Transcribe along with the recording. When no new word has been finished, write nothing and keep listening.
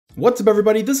What's up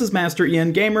everybody, this is Master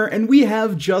Ian Gamer, and we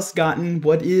have just gotten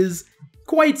what is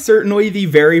quite certainly the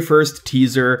very first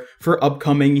teaser for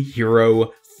upcoming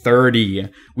Hero 30.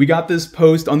 We got this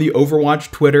post on the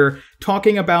Overwatch Twitter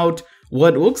talking about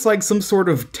what looks like some sort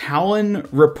of Talon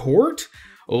report.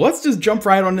 Let's just jump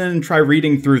right on in and try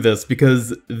reading through this,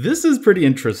 because this is pretty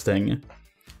interesting.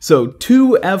 So,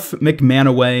 2F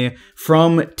McManaway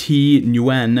from T.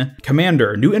 Nguyen.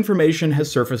 Commander, new information has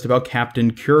surfaced about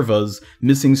Captain Curva's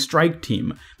missing strike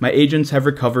team. My agents have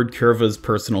recovered Curva's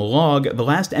personal log. The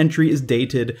last entry is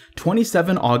dated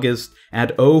 27 August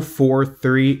at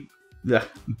 0430...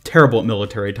 terrible at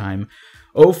military time.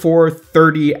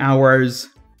 0430 hours...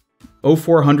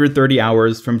 0430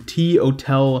 hours from T.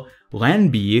 Hotel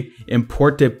Lanby in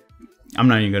Porte... I'm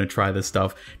not even going to try this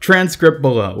stuff. Transcript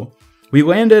below. We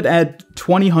landed at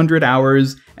 2000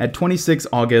 hours at 26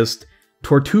 August.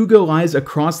 Tortuga lies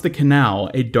across the canal,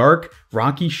 a dark,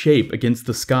 rocky shape against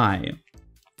the sky.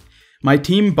 My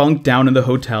team bunked down in the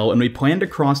hotel and we planned to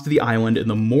cross to the island in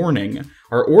the morning.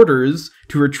 Our orders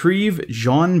to retrieve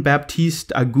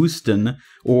Jean-Baptiste Augustin,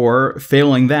 or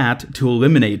failing that, to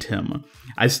eliminate him.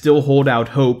 I still hold out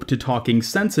hope to talking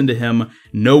sense into him.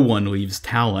 No one leaves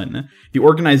Talon. The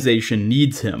organization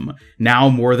needs him, now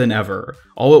more than ever.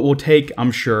 All it will take,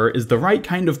 I'm sure, is the right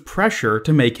kind of pressure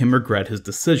to make him regret his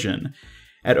decision.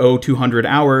 At 0200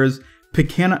 hours,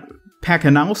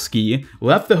 Pakanowski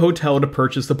left the hotel to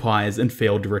purchase supplies and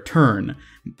failed to return.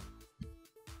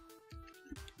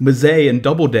 Mazet and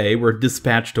Doubleday were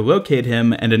dispatched to locate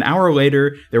him, and an hour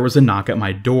later, there was a knock at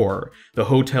my door. The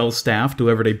hotel staff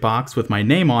delivered a box with my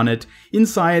name on it.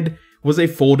 Inside was a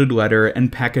folded letter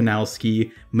and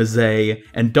Pakanowski, Mazet,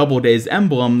 and Doubleday's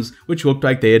emblems, which looked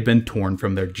like they had been torn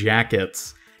from their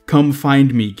jackets. Come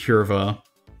find me, Curva.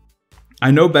 I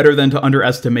know better than to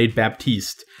underestimate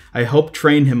Baptiste. I helped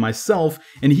train him myself,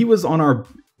 and he was one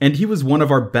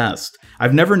of our best.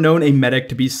 I've never known a medic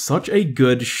to be such a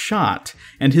good shot,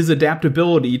 and his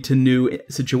adaptability to new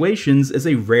situations is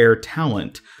a rare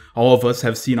talent. All of us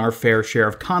have seen our fair share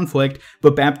of conflict,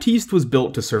 but Baptiste was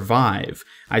built to survive.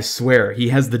 I swear, he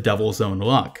has the devil's own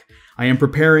luck. I am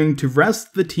preparing the rest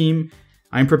of the team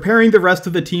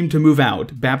to move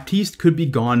out. Baptiste could be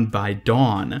gone by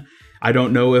dawn. I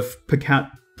don't know if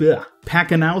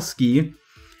Pakanowski,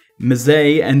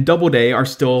 Mazet, and Doubleday are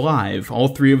still alive. All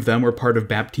three of them were part of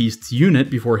Baptiste's unit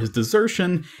before his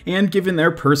desertion, and given their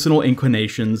personal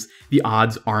inclinations, the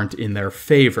odds aren't in their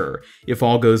favor. If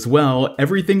all goes well,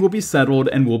 everything will be settled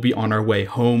and we'll be on our way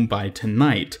home by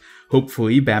tonight.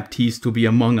 Hopefully, Baptiste will be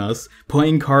among us,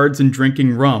 playing cards and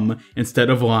drinking rum,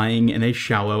 instead of lying in a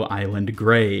shallow island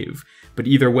grave. But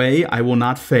either way, I will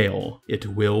not fail. It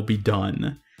will be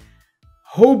done.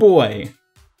 Oh boy!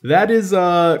 That is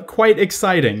quite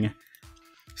exciting.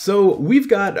 So we've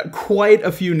got quite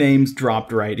a few names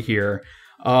dropped right here.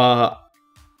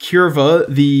 Curva,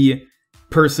 the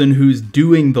person who's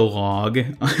doing the log,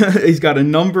 he's got a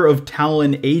number of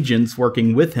Talon agents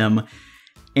working with him,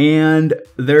 and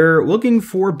they're looking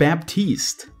for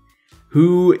Baptiste,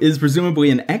 who is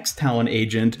presumably an ex-Talon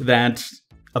agent that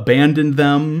abandoned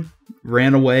them,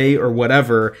 ran away, or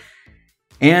whatever.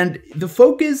 And the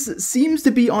focus seems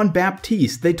to be on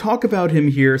Baptiste. They talk about him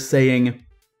here saying,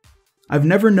 I've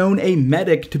never known a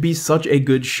medic to be such a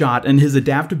good shot, and his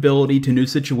adaptability to new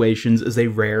situations is a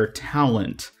rare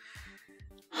talent.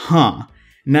 Huh.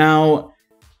 Now,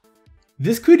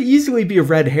 this could easily be a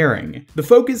red herring. The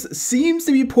focus seems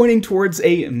to be pointing towards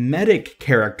a medic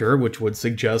character, which would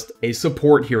suggest a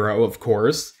support hero, of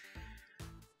course.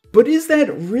 But is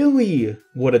that really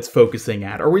what it's focusing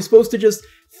at? Are we supposed to just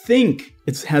think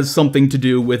it has something to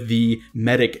do with the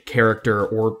medic character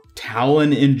or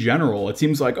Talon in general? It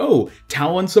seems like, oh,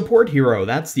 Talon Support Hero,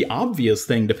 that's the obvious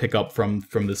thing to pick up from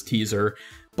this teaser.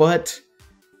 But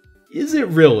is it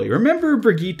really? Remember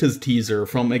Brigitte's teaser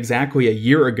from exactly a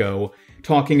year ago,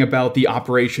 talking about the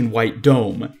Operation White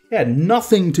Dome? It had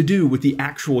nothing to do with the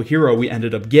actual hero we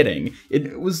ended up getting.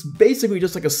 It was basically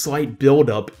just like a slight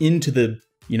build-up into the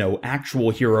actual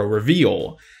hero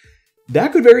reveal.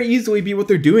 That could very easily be what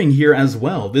they're doing here as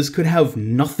well. This could have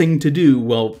nothing to do,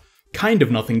 well, kind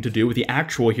of nothing to do with the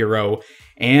actual hero,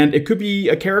 and it could be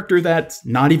a character that's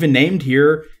not even named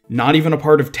here, not even a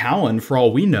part of Talon for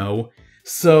all we know.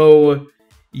 So,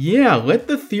 yeah, let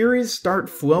the theories start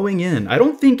flowing in. I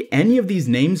don't think any of these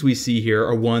names we see here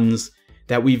are ones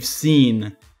that we've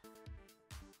seen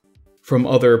from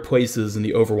other places in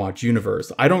the Overwatch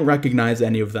universe. I don't recognize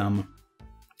any of them.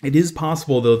 It is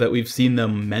possible, though, that we've seen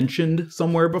them mentioned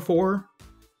somewhere before.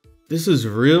 This is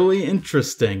really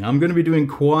interesting. I'm going to be doing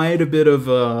quite a bit of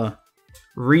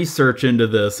research into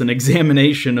this, an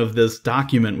examination of this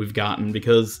document we've gotten,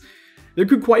 because there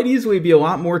could quite easily be a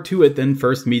lot more to it than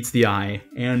first meets the eye,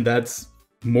 and that's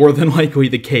more than likely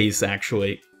the case,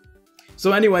 actually.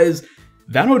 So anyways,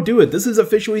 that'll do it. This is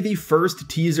officially the first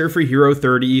teaser for Hero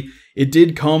 30. It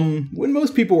did come when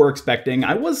most people were expecting.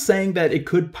 I was saying that it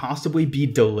could possibly be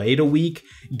delayed a week,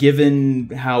 given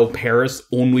how Paris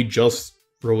only just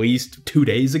released 2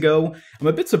 days ago. I'm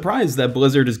a bit surprised that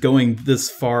Blizzard is going this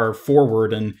far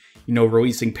forward and,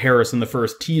 releasing Paris and the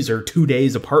first teaser 2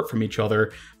 days apart from each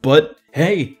other. But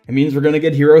hey, it means we're going to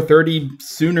get Hero 30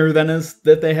 sooner than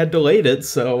that they had delayed it,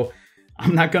 so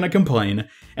I'm not going to complain.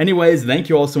 Anyways, thank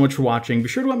you all so much for watching. Be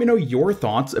sure to let me know your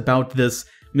thoughts about this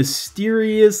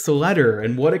mysterious letter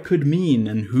and what it could mean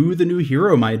and who the new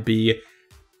hero might be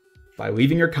by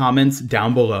leaving your comments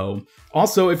down below.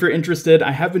 Also, if you're interested,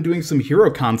 I have been doing some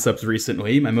hero concepts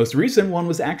recently. My most recent one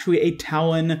was actually a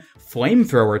Talon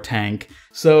flamethrower tank,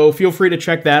 so feel free to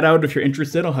check that out if you're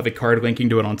interested. I'll have a card linking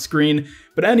to it on screen.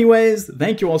 But anyways,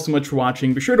 thank you all so much for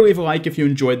watching. Be sure to leave a like if you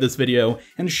enjoyed this video,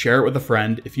 and share it with a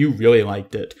friend if you really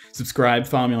liked it. Subscribe,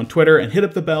 follow me on Twitter, and hit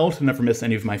up the bell to never miss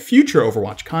any of my future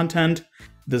Overwatch content.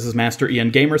 This is Master Ian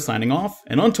Gamer signing off,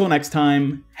 and until next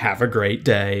time, have a great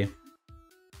day.